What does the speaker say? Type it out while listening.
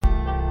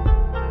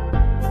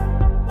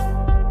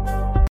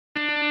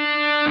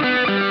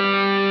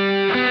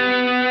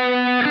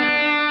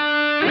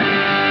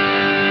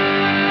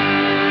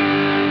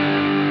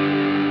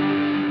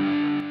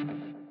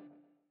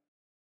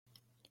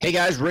Hey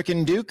guys, Rick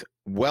and Duke,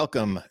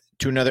 welcome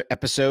to another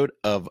episode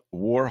of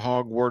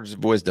Warhog Words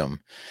of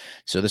Wisdom.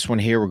 So this one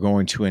here we're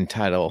going to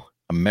entitle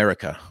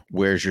America,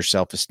 Where's Your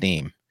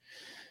Self-Esteem?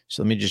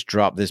 So let me just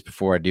drop this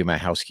before I do my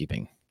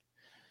housekeeping.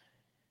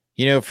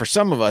 You know, for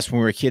some of us,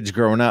 when we were kids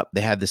growing up, they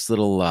had this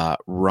little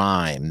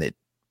rhyme that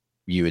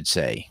you would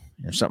say,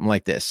 something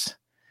like this.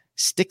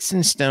 Sticks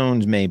and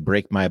stones may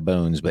break my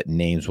bones, but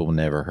names will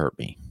never hurt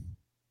me.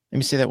 Let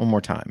me say that one more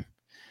time.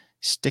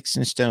 Sticks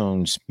and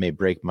stones may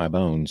break my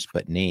bones,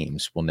 but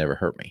names will never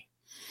hurt me.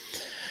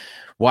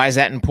 Why is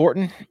that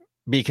important?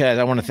 Because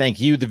I want to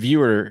thank you, the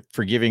viewer,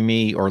 for giving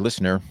me, or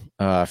listener,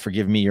 for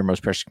giving me your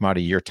most precious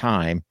commodity, your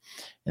time.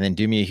 And then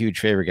do me a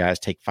huge favor, guys.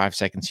 Take 5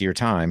 seconds of your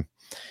time.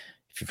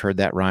 If you've heard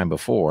that rhyme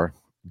before,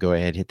 go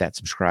ahead, hit that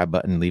subscribe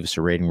button, leave us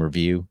a rating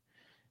review,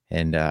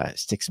 and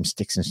stick some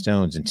sticks and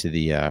stones into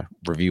the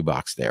review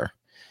box there.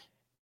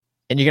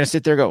 And you're going to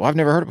sit there and go, I've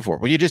never heard it before.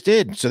 Well, you just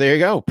did. So there you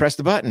go. Press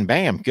the button.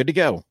 Bam. Good to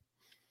go.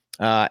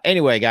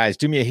 Anyway, guys,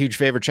 do me a huge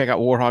favor. Check out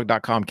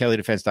warhog.com,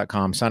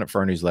 kellydefense.com. Sign up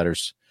for our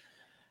newsletters.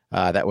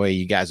 That way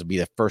you guys will be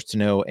the first to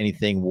know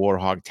anything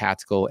Warhog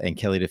Tactical and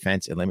Kelly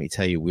Defense. And let me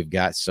tell you, we've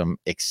got some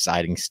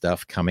exciting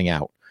stuff coming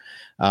out.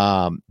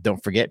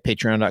 Don't forget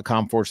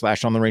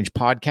patreon.com/on the range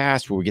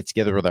podcast, where we get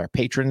together with our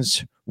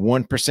patrons,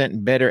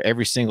 1% better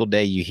every single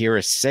day. You hear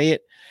us say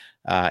it.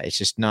 It's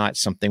just not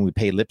something we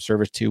pay lip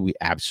service to. We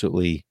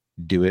absolutely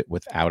do it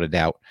without a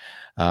doubt.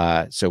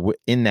 So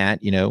in that,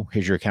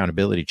 here's your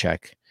accountability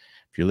check.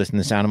 If you're listening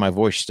to the sound of my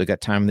voice, you still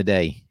got time in the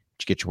day. Did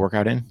you get your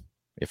workout in?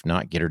 If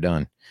not, get her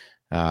done.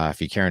 If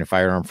you're carrying a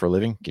firearm for a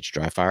living, get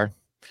your dry fire.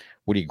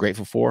 What are you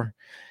grateful for?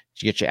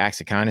 Did you get your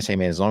acts of kindness? Hey,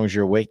 man, as long as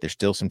you're awake, there's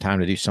still some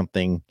time to do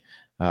something,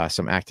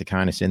 some act of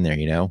kindness in there,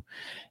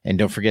 And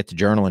don't forget to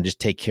journal and just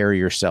take care of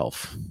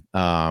yourself.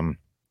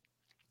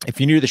 If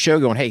you're new to the show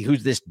going, hey,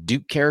 who's this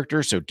Duke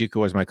character? So Duke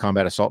was my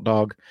combat assault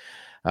dog.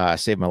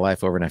 Saved my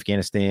life over in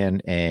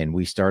Afghanistan, and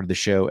we started the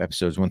show,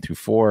 episodes 1 through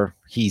 4.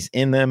 He's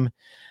in them.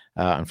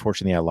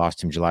 Unfortunately, I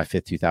lost him July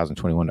 5th,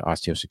 2021 to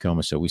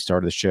osteosarcoma. So we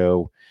started the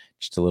show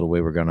just a little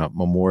way. We're going to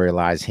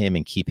memorialize him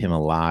and keep him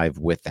alive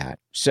with that.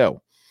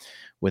 So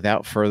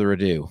without further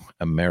ado,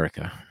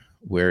 America,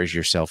 where is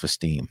your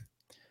self-esteem?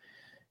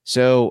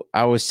 So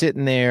I was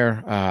sitting there.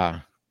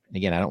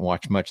 Again, I don't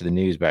watch much of the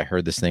news, but I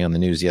heard this thing on the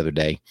news the other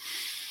day.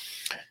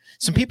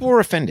 Some people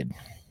were offended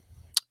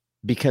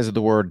because of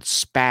the word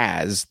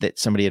spaz that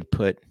somebody had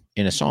put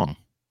in a song.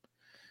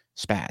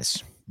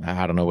 Spaz.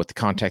 I don't know what the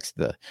context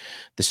of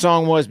the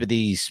song was, but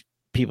these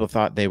people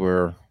thought they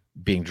were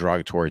being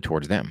derogatory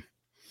towards them.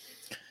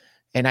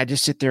 And I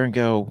just sit there and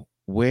go,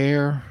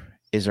 where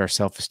is our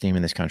self-esteem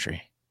in this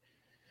country?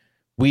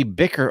 We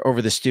bicker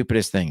over the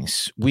stupidest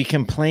things. We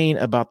complain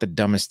about the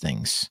dumbest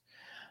things.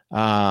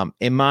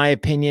 In my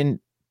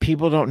opinion,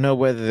 people don't know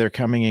whether they're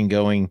coming and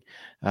going.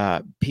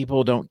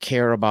 People don't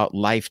care about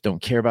life,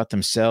 don't care about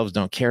themselves,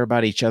 don't care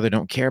about each other,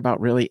 don't care about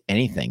really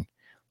anything.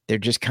 They're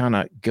just kind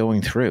of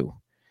going through.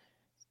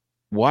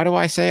 Why do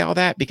I say all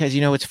that? Because,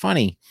 it's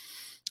funny.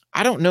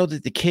 I don't know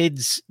that the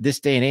kids this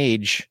day and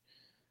age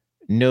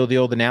know the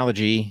old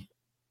analogy,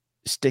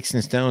 sticks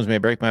and stones may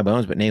break my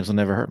bones, but names will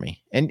never hurt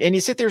me. And you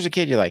sit there as a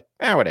kid, you're like,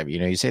 whatever,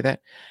 you say that.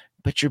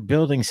 But you're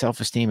building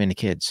self-esteem into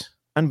kids,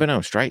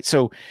 unbeknownst, right?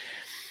 So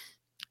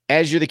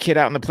as you're the kid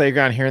out in the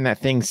playground hearing that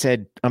thing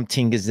said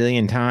umpteen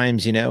gazillion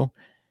times,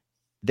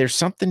 there's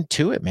something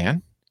to it,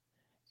 man.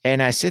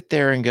 And I sit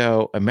there and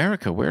go,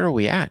 America, where are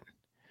we at?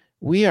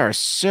 We are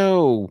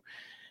so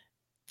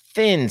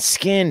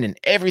thin-skinned and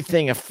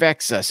everything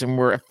affects us and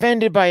we're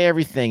offended by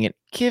everything. And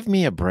give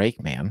me a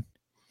break, man.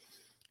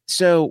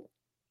 So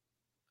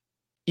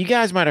you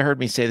guys might have heard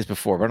me say this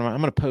before, but I'm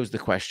going to pose the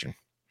question.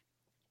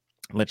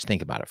 Let's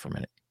think about it for a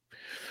minute.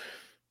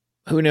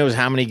 Who knows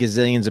how many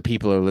gazillions of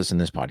people are listening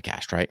to this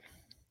podcast, right?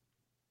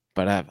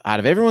 But out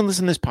of everyone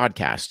listening to this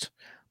podcast,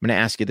 I'm going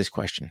to ask you this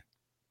question.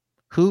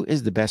 Who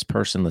is the best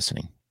person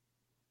listening?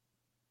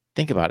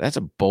 Think about it. That's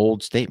a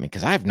bold statement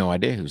because I have no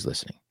idea who's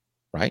listening,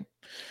 right?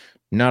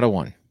 Not a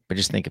one, but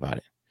just think about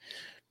it.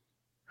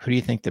 Who do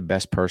you think the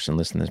best person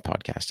listening to this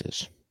podcast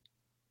is?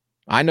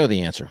 I know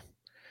the answer.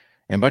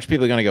 And a bunch of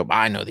people are going to go,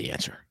 I know the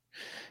answer.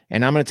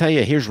 And I'm going to tell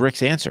you, here's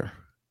Rick's answer.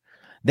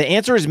 The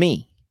answer is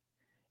me.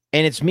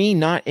 And it's me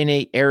not in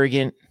a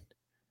arrogant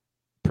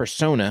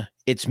persona.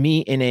 It's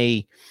me in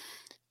a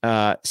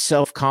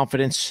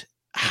self-confidence,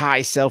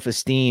 high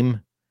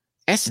self-esteem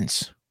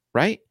essence,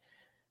 right?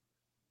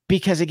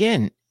 Because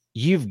again,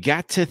 you've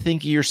got to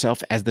think of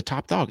yourself as the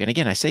top dog. And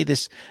again, I say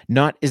this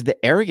not as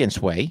the arrogance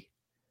way,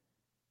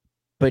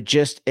 but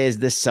just as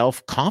the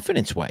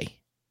self-confidence way.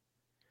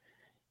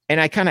 And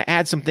I kind of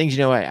add some things,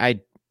 I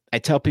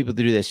tell people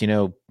to do this,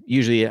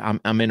 usually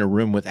I'm in a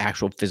room with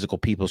actual physical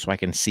people so I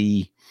can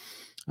see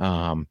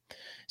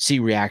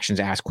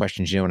reactions, ask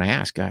questions, and I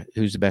ask,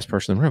 who's the best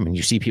person in the room? And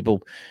you see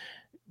people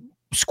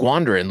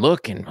squander and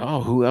look and,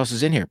 who else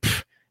is in here?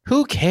 Pfft,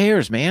 who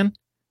cares, man?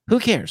 Who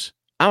cares?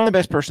 I'm the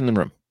best person in the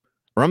room,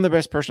 or I'm the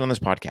best person on this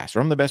podcast, or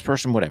I'm the best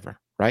person, whatever,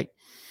 right?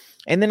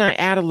 And then I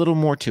add a little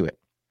more to it.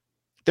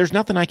 There's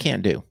nothing I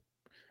can't do,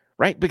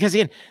 right? Because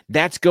again,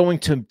 that's going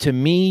to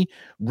me,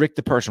 Rick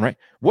the person, right?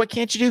 What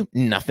can't you do?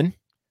 Nothing.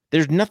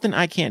 There's nothing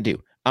I can't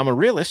do. I'm a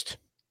realist.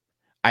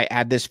 I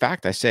add this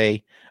fact. I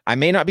say, I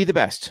may not be the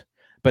best,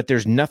 but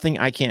there's nothing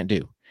I can't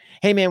do.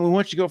 Hey, man, we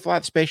want you to go fly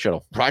the space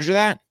shuttle. Roger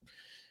that.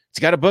 It's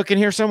got a book in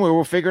here somewhere.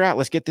 We'll figure out.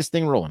 Let's get this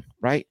thing rolling,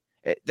 right?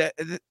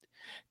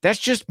 That's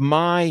just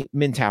my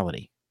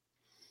mentality.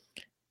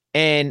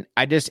 And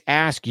I just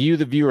ask you,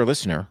 the viewer,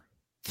 listener,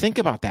 think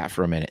about that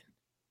for a minute.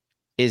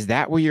 Is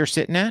that where you're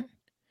sitting at?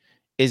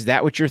 Is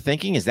that what you're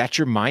thinking? Is that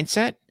your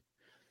mindset?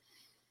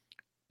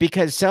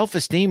 Because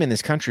self-esteem in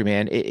this country,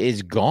 man,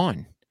 is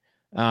gone.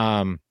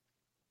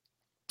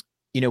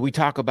 We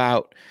talk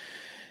about,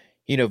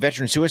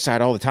 veteran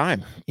suicide all the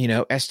time.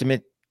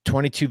 Estimate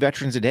 22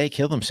 veterans a day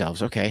kill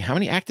themselves. Okay, how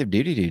many active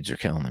duty dudes are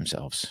killing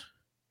themselves?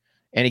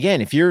 And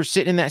again, if you're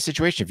sitting in that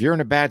situation, if you're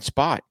in a bad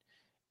spot,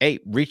 hey,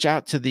 reach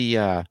out to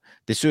the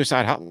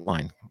suicide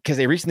hotline, because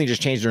they recently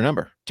just changed their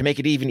number to make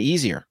it even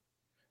easier.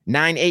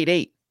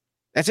 988.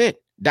 That's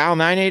it. Dial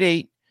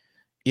 988.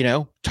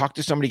 Talk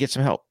to somebody, get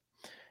some help.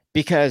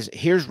 Because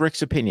here's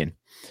Rick's opinion.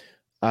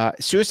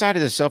 Suicide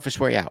is a selfish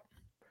way out,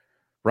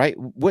 right?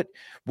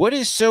 What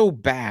is so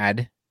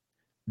bad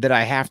that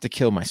I have to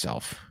kill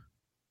myself?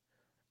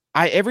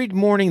 Every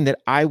morning that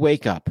I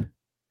wake up,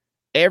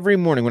 every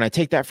morning when I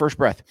take that first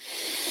breath,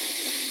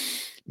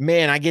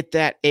 man, I get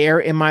that air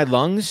in my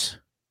lungs.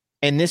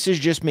 And this is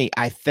just me.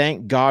 I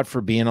thank God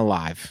for being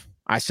alive.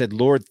 I said,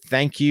 Lord,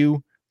 thank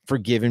you for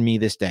giving me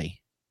this day.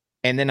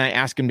 And then I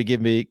ask him to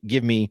give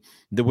me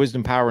the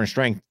wisdom, power, and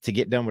strength to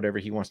get done whatever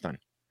he wants done.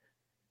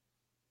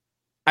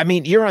 I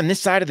mean, you're on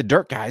this side of the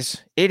dirt,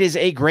 guys. It is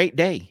a great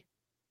day.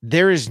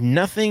 There is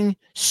nothing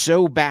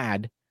so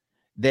bad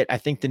that I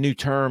think the new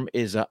term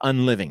is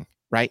unliving,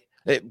 right?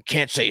 It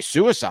can't say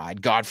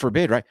suicide, God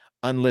forbid, right?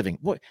 Unliving.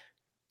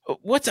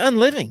 What's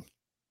unliving,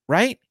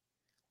 right?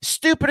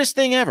 Stupidest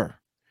thing ever.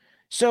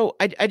 So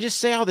I just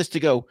say all this to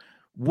go,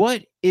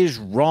 what is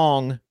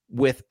wrong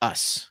with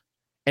us?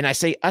 And I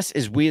say us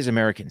as we as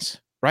Americans,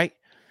 right?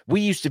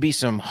 We used to be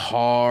some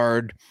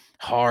hard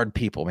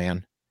people,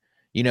 man.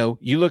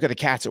 You look at the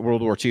cats at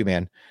World War II,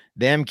 man.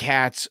 Them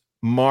cats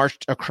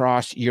marched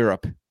across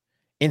Europe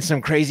in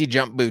some crazy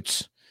jump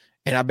boots.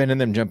 And I've been in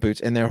them jump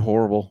boots, and they're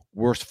horrible.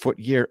 Worst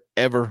footgear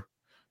ever.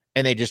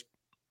 And they did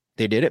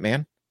it,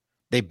 man.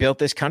 They built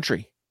this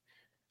country.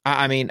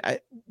 I mean,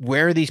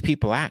 where are these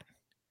people at?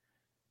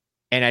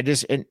 And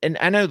and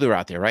I know they're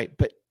out there, right?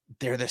 But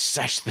they're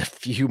such the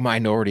few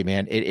minority,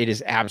 man. It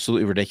is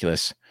absolutely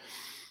ridiculous.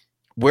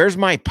 Where's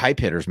my pipe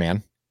hitters,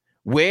 man?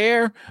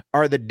 Where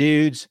are the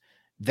dudes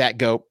that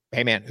go,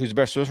 hey, man, who's the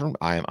best swimmer?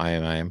 I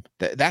am.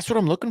 That's what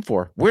I'm looking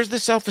for. Where's the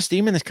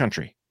self-esteem in this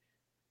country?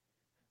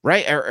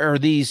 Right? Are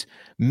these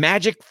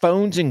magic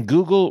phones and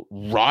Google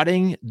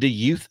rotting the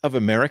youth of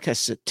America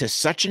to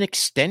such an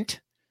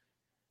extent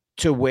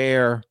to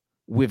where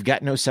we've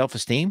got no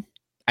self-esteem?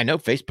 I know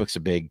Facebook's a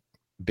big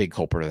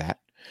culprit of that.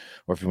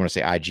 Or if you want to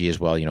say IG as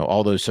well,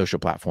 all those social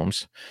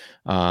platforms.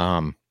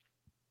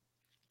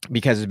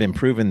 Because it's been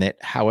proven that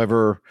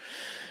however,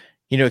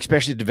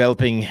 especially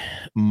developing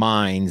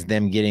minds,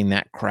 them getting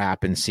that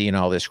crap and seeing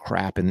all this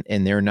crap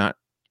and they're not,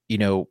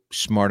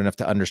 smart enough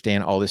to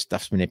understand all this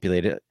stuff's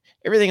manipulated.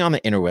 Everything on the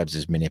interwebs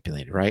is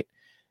manipulated, right?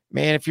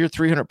 Man, if you're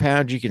 300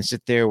 pounds, you can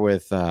sit there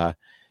with, a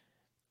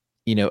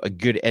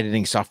good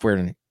editing software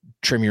and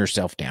trim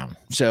yourself down.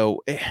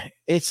 So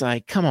it's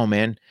like, come on,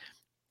 man.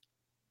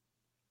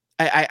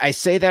 I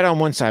say that on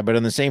one side, but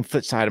on the same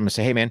flip side, I'm going to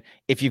say, hey, man,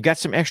 if you've got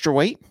some extra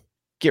weight,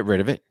 get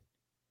rid of it.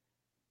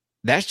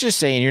 That's just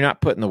saying you're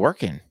not putting the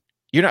work in.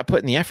 You're not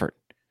putting the effort.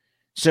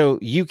 So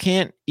you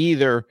can't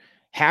either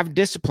have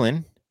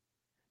discipline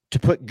to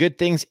put good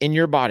things in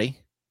your body,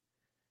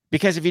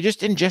 because if you're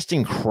just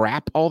ingesting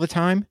crap all the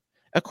time,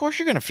 of course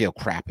you're going to feel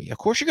crappy. Of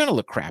course you're going to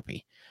look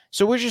crappy.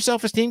 So where's your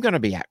self-esteem going to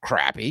be at?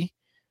 Crappy,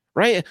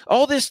 right?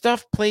 All this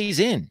stuff plays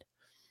in.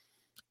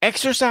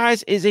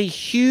 Exercise is a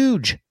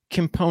huge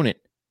component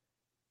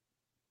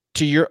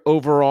to your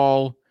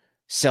overall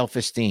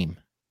self-esteem.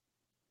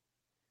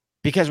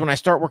 Because when I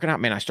start working out,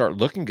 man, I start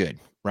looking good,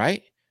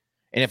 right?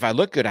 And if I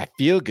look good, I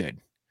feel good.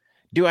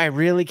 Do I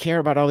really care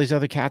about all these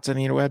other cats on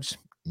the interwebs?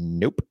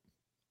 Nope,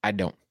 I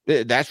don't.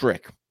 That's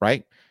Rick,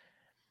 right?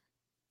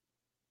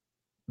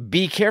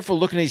 Be careful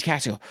looking at these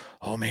cats and go,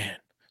 oh man,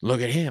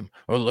 look at him,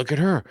 or look at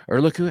her,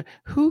 or look at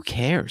who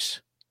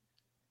cares?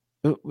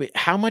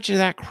 How much of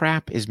that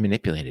crap is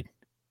manipulated?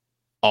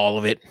 All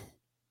of it.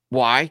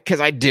 Why? Because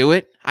I do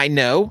it. I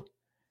know.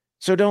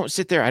 So don't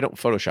sit there. I don't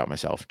Photoshop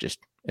myself, just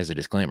as a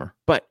disclaimer.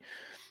 But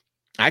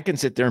I can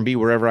sit there and be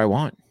wherever I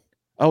want.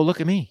 Oh,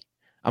 look at me.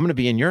 I'm going to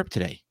be in Europe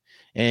today,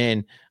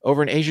 and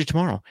over in Asia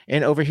tomorrow,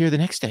 and over here the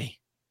next day.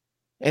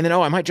 And then,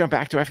 I might jump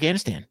back to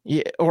Afghanistan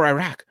or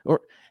Iraq.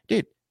 Or,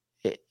 dude,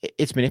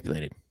 it's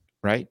manipulated,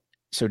 right?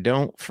 So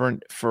don't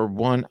for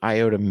one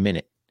iota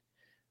minute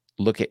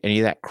look at any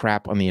of that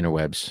crap on the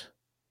interwebs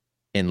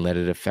and let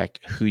it affect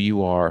who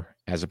you are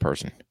as a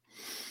person.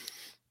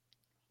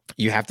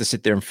 You have to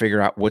sit there and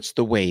figure out what's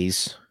the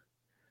ways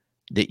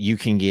that you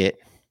can get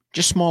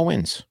just small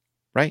wins,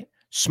 right?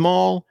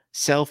 Small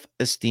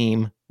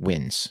self-esteem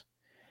wins.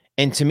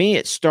 And to me,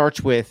 it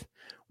starts with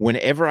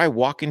whenever I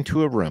walk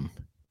into a room,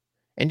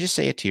 and just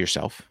say it to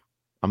yourself,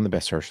 I'm the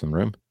best person in the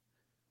room.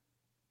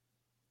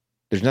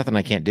 There's nothing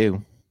I can't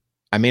do.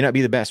 I may not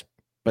be the best,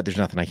 but there's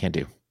nothing I can't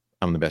do.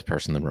 I'm the best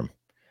person in the room.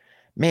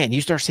 Man,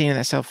 you start saying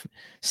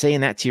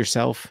that to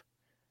yourself,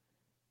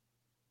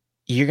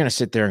 you're going to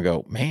sit there and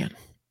go, man,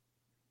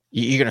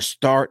 you're going to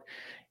start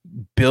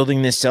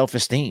building this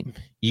self-esteem.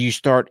 You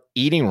start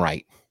eating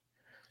right.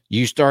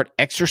 You start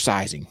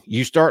exercising.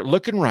 You start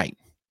looking right.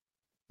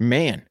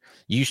 Man,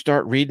 you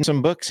start reading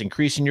some books,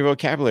 increasing your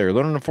vocabulary,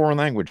 learning a foreign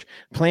language,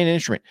 playing an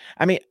instrument.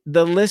 I mean,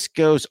 the list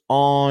goes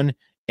on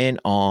and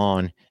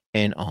on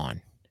and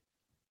on.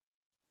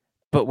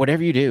 But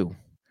whatever you do,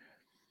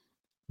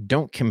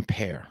 don't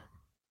compare,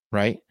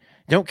 right?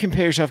 Don't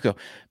compare yourself. Go,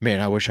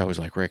 man, I wish I was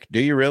like Rick. Do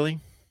you really?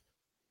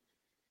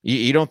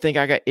 You don't think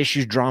I got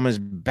issues, dramas,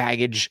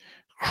 baggage,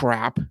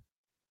 crap?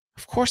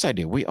 Of course I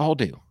do. We all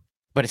do.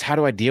 But it's how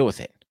do I deal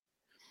with it?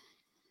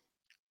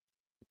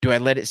 Do I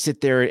let it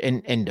sit there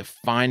and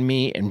define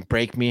me and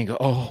break me and go,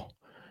 oh,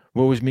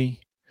 what was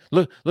me?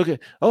 Look at,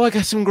 oh, I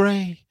got some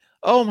gray.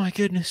 Oh my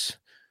goodness.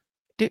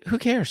 Dude, who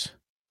cares?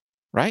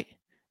 Right?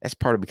 That's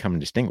part of becoming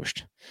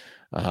distinguished.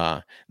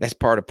 That's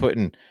part of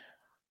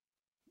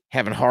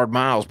having hard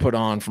miles put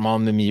on from all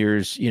them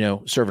years,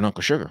 serving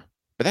Uncle Sugar.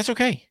 But that's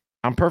okay.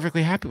 I'm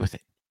perfectly happy with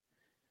it.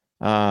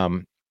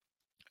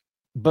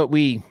 But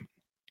we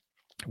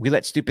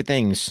let stupid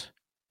things,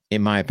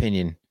 in my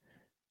opinion,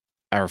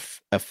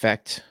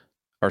 affect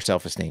our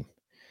self-esteem.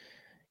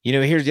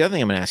 Here's the other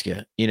thing I'm going to ask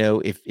you.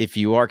 If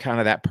you are kind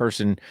of that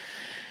person,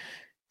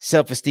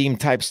 self-esteem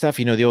type stuff,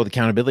 the old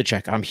accountability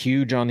check. I'm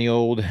huge on the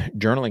old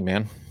journaling,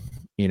 man.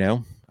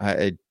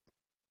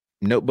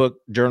 Notebook,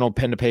 journal,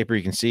 pen to paper.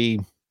 You can see,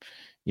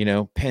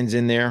 pens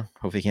in there.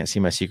 Hopefully you can't see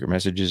my secret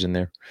messages in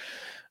there.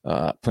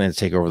 Plan to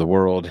take over the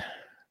world,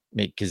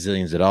 make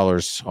gazillions of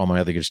dollars, all my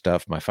other good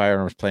stuff, my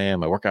firearms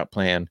plan, my workout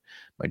plan,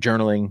 my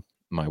journaling,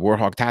 my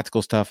Warhawk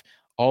tactical stuff,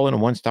 all in a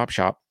one-stop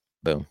shop.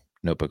 Boom,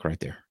 notebook right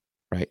there,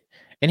 right?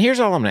 And here's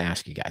all I'm going to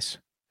ask you guys.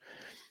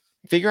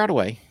 Figure out a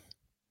way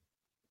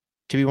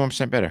to be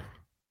 1% better.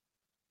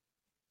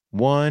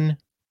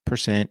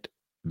 1%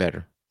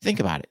 better. Think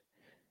about it.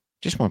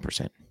 Just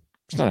 1%.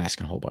 It's not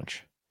asking a whole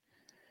bunch.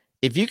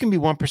 If you can be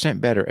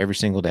 1% better every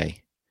single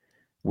day,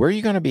 where are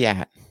you going to be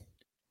at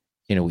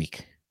in a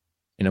week,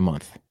 in a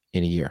month,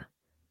 in a year?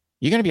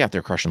 You're going to be out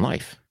there crushing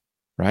life,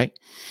 right?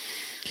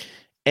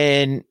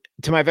 And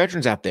to my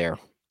veterans out there,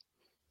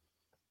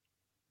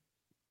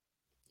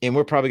 and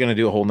we're probably going to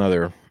do a whole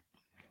nother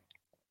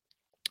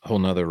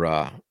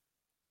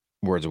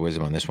words of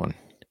wisdom on this one.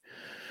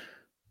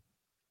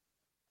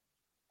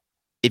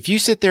 If you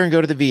sit there and go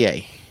to the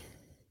VA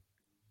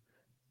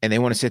and they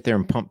want to sit there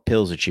and pump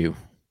pills at you,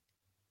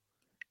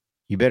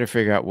 you better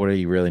figure out what do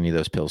you really need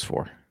those pills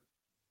for.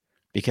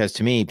 Because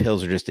to me,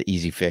 pills are just the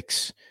easy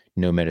fix,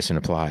 no medicine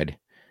applied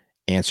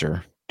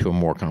answer to a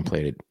more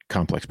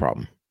complex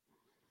problem.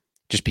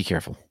 Just be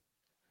careful.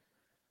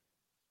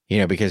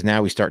 Because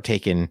now we start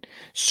taking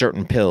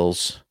certain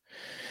pills,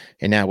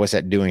 and now what's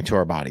that doing to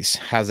our bodies?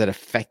 How's that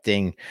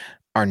affecting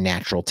our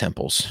natural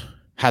temples?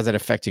 How's that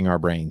affecting our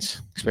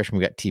brains? Especially when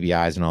we got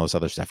TBIs and all this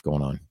other stuff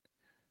going on,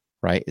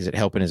 right? Is it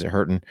helping? Is it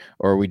hurting?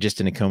 Or are we just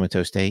in a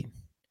comatose state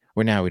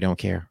where now we don't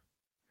care?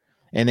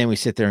 And then we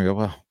sit there and go,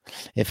 well,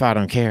 if I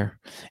don't care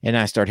and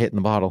I start hitting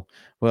the bottle,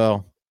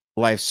 well,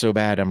 life's so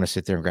bad, I'm going to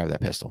sit there and grab that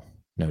pistol.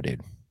 No,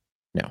 dude.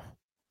 No.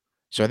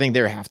 So I think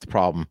they're half the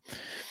problem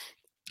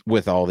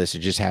with all this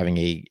is just having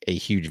a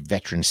huge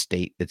veteran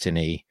state that's in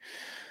a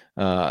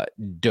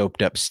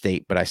doped up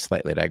state. But I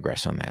slightly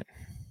digress on that.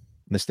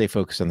 Let's stay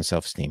focused on the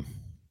self-esteem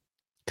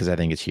because I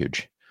think it's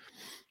huge.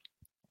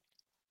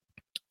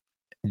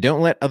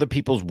 Don't let other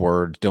people's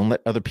words, don't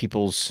let other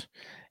people's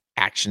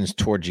actions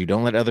towards you,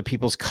 don't let other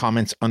people's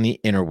comments on the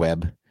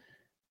interweb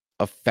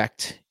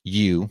affect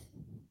you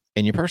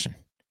and your person.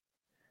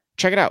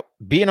 Check it out.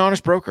 Be an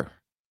honest broker.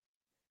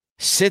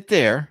 Sit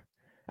there.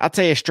 I'll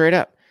tell you straight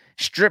up.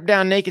 Strip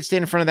down naked,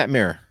 stand in front of that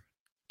mirror.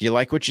 Do you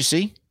like what you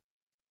see?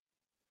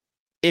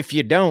 If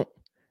you don't,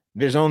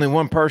 there's only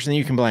one person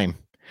you can blame,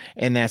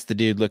 and that's the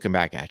dude looking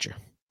back at you.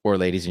 Or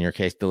ladies, in your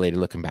case, the lady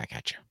looking back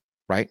at you,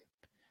 right?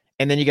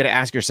 And then you got to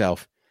ask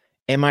yourself,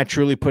 am I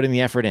truly putting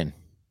the effort in?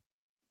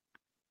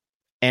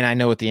 And I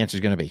know what the answer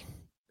is going to be.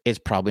 It's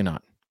probably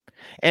not.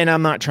 And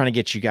I'm not trying to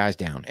get you guys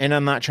down, and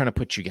I'm not trying to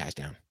put you guys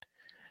down.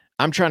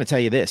 I'm trying to tell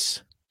you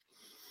this.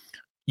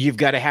 You've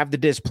got to have the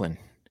discipline.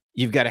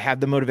 You've got to have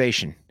the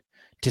motivation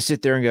to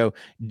sit there and go,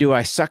 do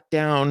I suck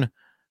down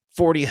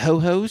 40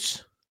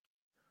 ho-hos?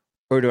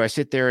 Or do I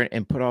sit there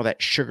and put all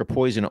that sugar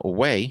poison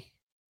away?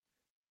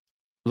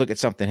 Look at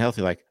something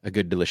healthy like a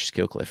good, delicious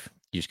Kill Cliff.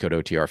 Use code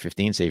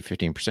OTR15, save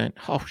 15%.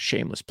 Oh,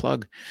 shameless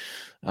plug.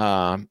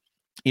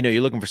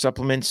 You're looking for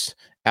supplements,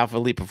 Alpha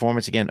Elite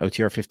Performance. Again,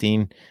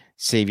 OTR15,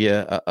 save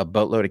you a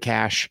boatload of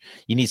cash.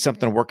 You need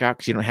something to work out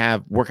because you don't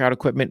have workout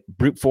equipment.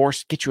 Brute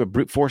Force, get you a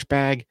Brute Force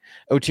bag.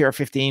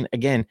 OTR15,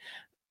 again,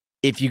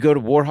 If you go to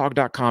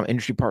warhog.com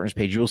industry partners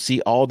page, you'll see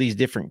all these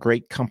different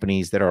great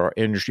companies that are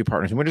industry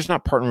partners. And we're just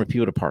not partnering with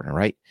people to partner,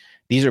 right?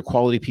 These are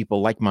quality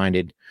people,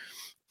 like-minded.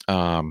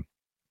 But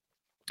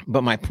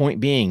my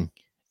point being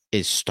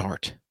is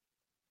start.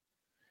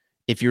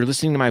 If you're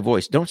listening to my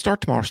voice, don't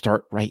start tomorrow,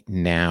 start right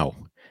now.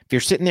 If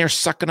you're sitting there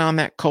sucking on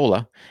that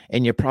cola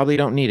and you probably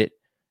don't need it,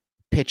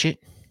 pitch it,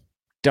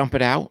 dump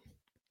it out.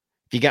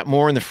 If you got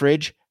more in the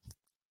fridge,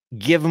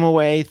 give them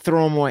away,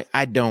 throw them away.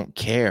 I don't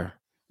care,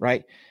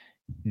 right?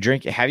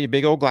 Drink it, have your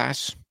big old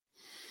glass.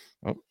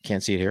 Oh,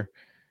 can't see it here.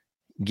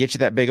 Get you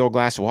that big old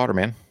glass of water,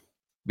 man.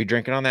 Be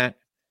drinking on that.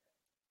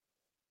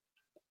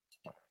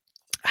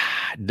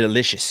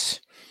 Delicious,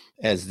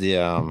 as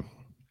the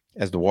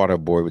water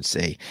boy would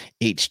say,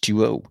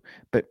 H2O.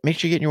 But make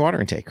sure you're getting your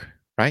water intake,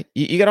 right?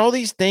 You got all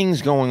these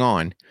things going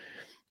on.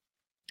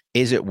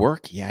 Is it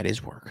work? Yeah, it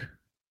is work.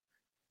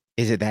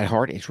 Is it that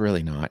hard? It's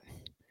really not.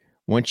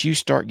 Once you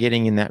start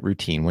getting in that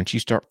routine, once you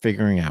start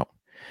figuring out,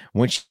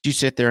 once you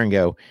sit there and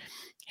go,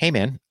 hey,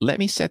 man, let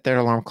me set that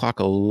alarm clock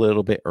a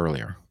little bit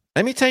earlier.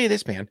 Let me tell you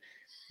this, man.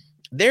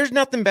 There's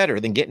nothing better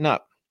than getting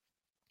up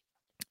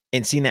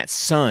and seeing that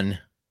sun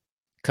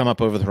come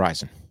up over the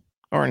horizon,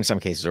 or in some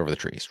cases over the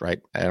trees, right?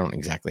 I don't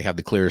exactly have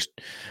the clearest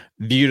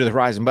view to the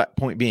horizon, but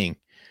point being,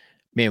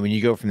 man, when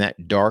you go from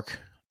that dark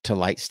to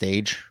light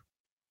stage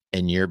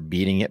and you're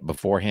beating it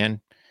beforehand,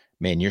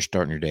 man, you're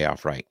starting your day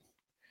off right.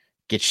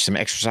 Get you some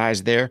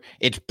exercise there.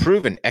 It's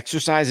proven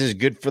exercise is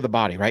good for the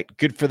body, right?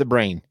 Good for the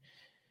brain,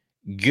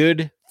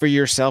 good for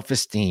your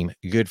self-esteem,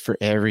 good for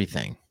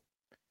everything.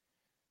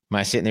 Am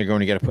I sitting there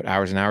going, you got to put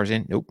hours and hours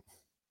in? Nope.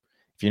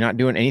 If you're not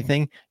doing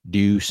anything,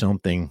 do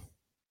something.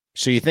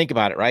 So you think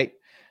about it, right?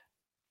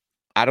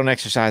 I don't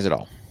exercise at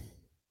all.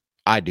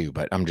 I do,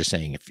 but I'm just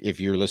saying, if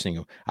you're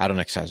listening, I don't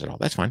exercise at all.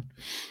 That's fine.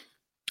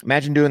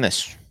 Imagine doing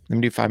this. Let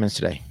me do 5 minutes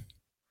today.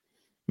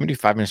 Let me do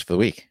 5 minutes for the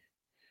week.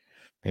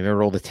 Maybe I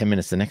roll the 10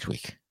 minutes the next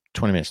week,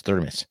 20 minutes, 30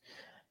 minutes.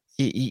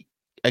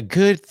 A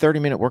good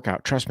 30-minute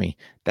workout, trust me,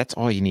 that's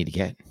all you need to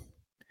get.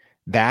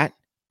 That,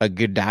 a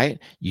good diet,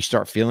 you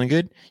start feeling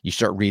good, you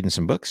start reading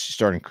some books, you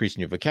start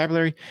increasing your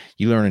vocabulary,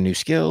 you learn a new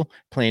skill,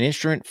 play an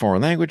instrument,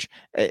 foreign language.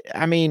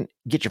 I mean,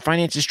 get your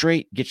finances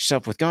straight, get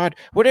yourself with God,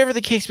 whatever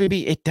the case may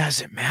be, it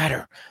doesn't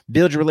matter.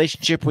 Build your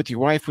relationship with your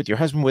wife, with your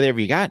husband, whatever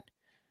you got.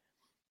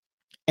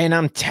 And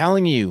I'm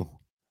telling you,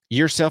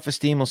 your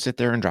self-esteem will sit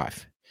there and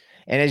drive.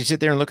 And as you sit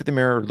there and look at the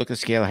mirror, look at the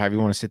scale, however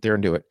you want to sit there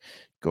and do it,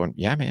 going,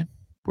 yeah, man,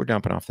 we're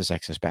dumping off this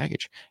excess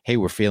baggage. Hey,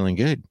 we're feeling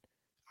good.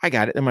 I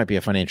got it. There might be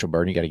a financial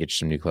burden. You got to get you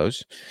some new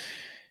clothes.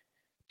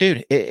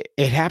 Dude, it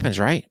happens,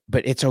 right?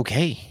 But it's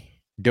okay.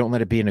 Don't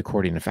let it be an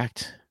accordion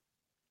effect.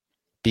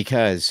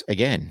 Because,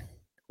 again,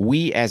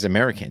 we as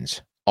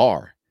Americans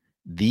are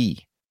the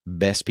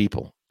best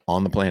people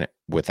on the planet,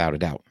 without a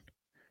doubt.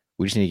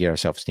 We just need to get our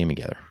self-esteem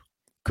together.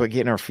 Quit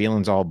getting our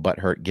feelings all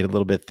butthurt. Get a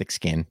little bit of thick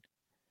skin.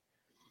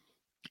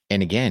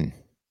 And again,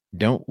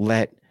 don't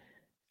let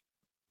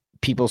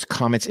people's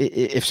comments,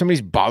 if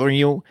somebody's bothering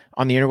you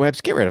on the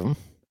interwebs, get rid of them.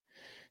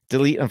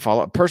 Delete and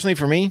follow. Personally,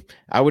 for me,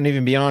 I wouldn't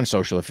even be on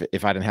social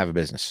if I didn't have a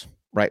business,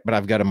 right? But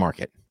I've got a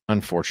market,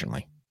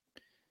 unfortunately.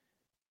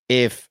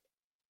 If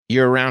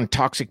you're around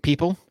toxic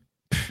people,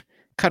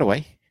 cut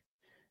away.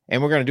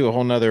 And we're going to do a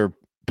whole nother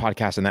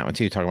podcast on that one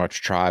too, talking about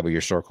your tribe or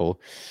your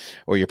circle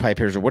or your pipe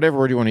hitters or whatever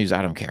word you want to use.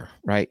 I don't care,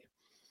 right?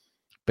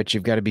 But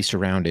you've got to be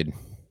surrounded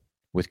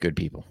with good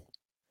people.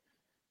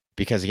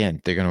 Because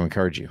again, they're going to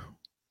encourage you.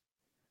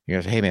 You're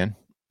going to say, hey, man,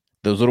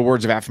 those little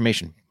words of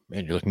affirmation,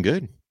 man, you're looking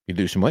good. You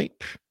lose some weight.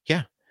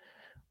 Yeah.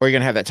 Or you're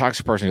going to have that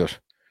toxic person who goes,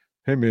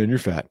 hey, man, you're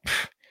fat.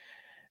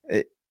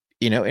 And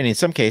in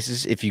some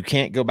cases, if you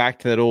can't go back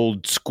to that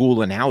old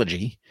school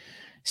analogy,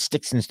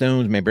 sticks and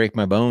stones may break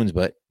my bones,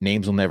 but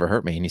names will never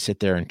hurt me. And you sit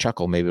there and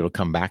chuckle, maybe it'll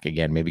come back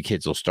again. Maybe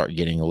kids will start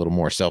getting a little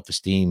more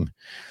self-esteem,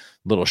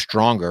 a little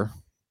stronger.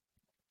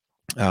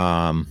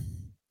 But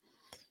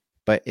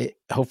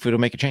hopefully it'll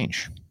make a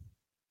change.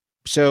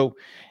 So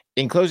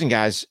in closing,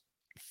 guys,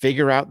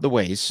 figure out the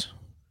ways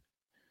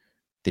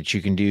that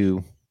you can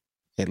do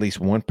at least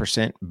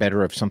 1%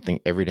 better of something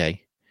every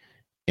day.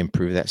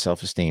 Improve that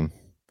self-esteem.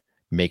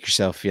 Make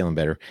yourself feeling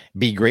better.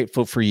 Be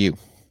grateful for you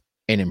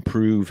and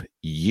improve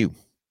you.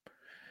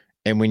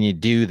 And when you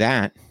do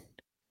that,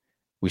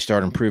 we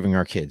start improving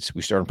our kids.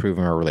 We start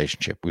improving our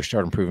relationship. We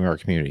start improving our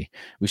community.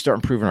 We start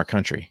improving our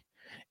country.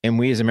 And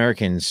we as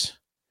Americans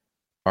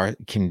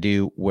can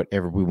do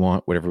whatever we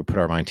want, whatever we put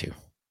our mind to.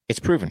 It's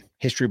proven.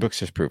 History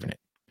books has proven it.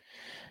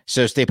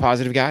 So stay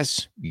positive,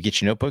 guys. You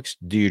get your notebooks,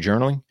 do your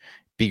journaling,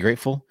 be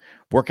grateful,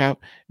 work out,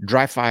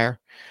 dry fire,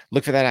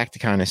 look for that act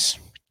of kindness.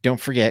 Don't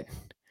forget,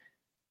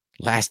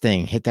 last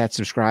thing, hit that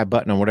subscribe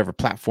button on whatever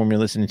platform you're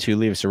listening to.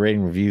 Leave us a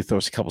rating, review, throw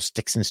us a couple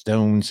sticks and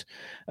stones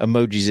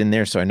emojis in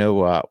there so I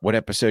know what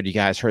episode you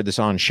guys heard this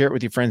on. Share it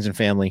with your friends and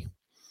family.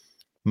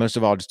 Most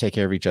of all, just take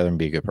care of each other and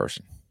be a good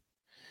person.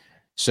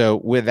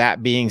 So with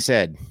that being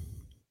said,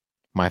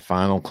 my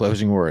final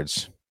closing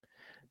words.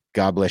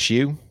 God bless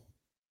you.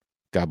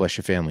 God bless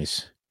your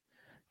families.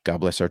 God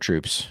bless our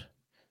troops.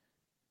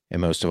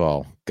 And most of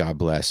all, God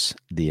bless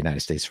the United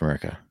States of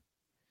America.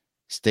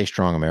 Stay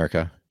strong,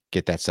 America.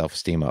 Get that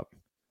self-esteem up.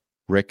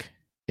 Rick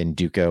and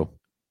Duco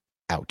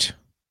out.